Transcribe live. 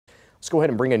Let's go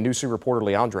ahead and bring in News 3 reporter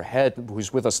Leandra Head,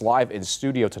 who's with us live in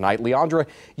studio tonight. Leandra,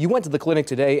 you went to the clinic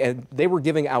today and they were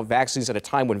giving out vaccines at a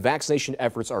time when vaccination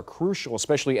efforts are crucial,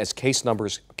 especially as case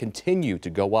numbers continue to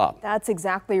go up. That's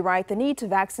exactly right. The need to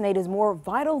vaccinate is more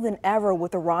vital than ever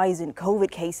with the rise in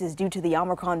COVID cases due to the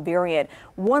Omicron variant.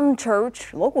 One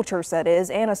church, local church that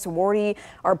is, and a sorority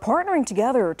are partnering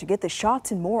together to get the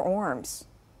shots in more arms.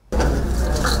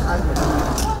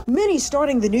 Many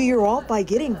starting the new year off by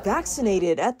getting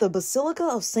vaccinated at the Basilica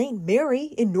of St. Mary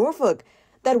in Norfolk.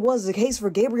 That was the case for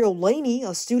Gabriel Laney,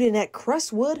 a student at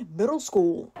Crestwood Middle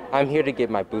School. I'm here to get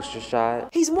my booster shot.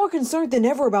 He's more concerned than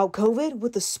ever about COVID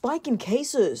with the spike in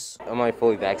cases. I'm already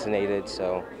fully vaccinated,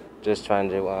 so just trying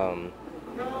to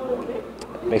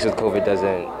make sure COVID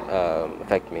doesn't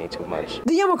affect me too much.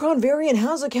 The Omicron variant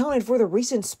has accounted for the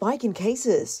recent spike in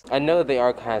cases. I know that they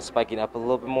are kind of spiking up a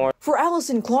little bit more. For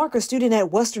Allison Clark, a student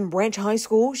at Western Branch High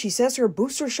School, she says her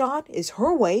booster shot is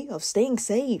her way of staying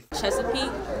safe. Chesapeake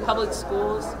Public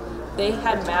Schools, they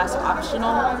had mask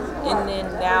optional, and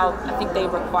then now I think they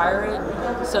require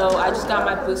it. So I just got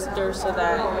my booster so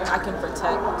that I can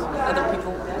protect other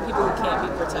people who can't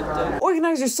be protected.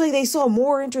 Organizers say they saw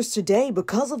more interest today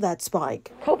because of that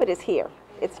spike. COVID is here.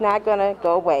 It's not going to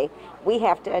go away. We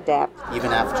have to adapt.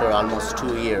 Even after almost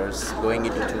 2 years, going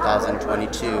into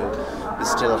 2022, we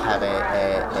still have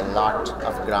a lot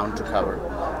of ground to cover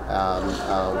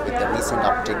with the recent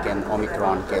uptick in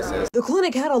Omicron cases. The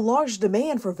clinic had a large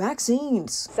demand for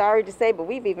vaccines. Sorry to say, but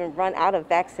we've even run out of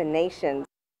vaccinations.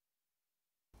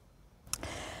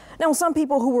 Now, some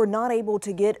people who were not able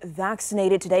to get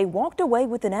vaccinated today walked away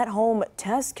with an at-home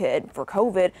test kit for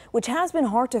COVID, which has been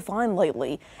hard to find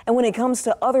lately. And when it comes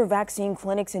to other vaccine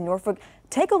clinics in Norfolk,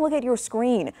 take a look at your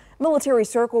screen. Military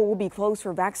Circle will be closed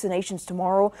for vaccinations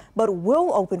tomorrow, but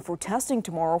will open for testing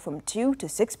tomorrow from 2 to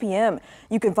 6 p.m.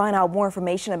 You can find out more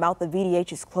information about the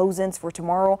VDH's close-ins for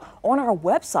tomorrow on our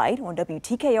website on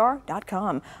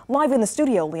WTKR.com. Live in the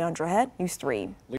studio, Leandra Head, News 3.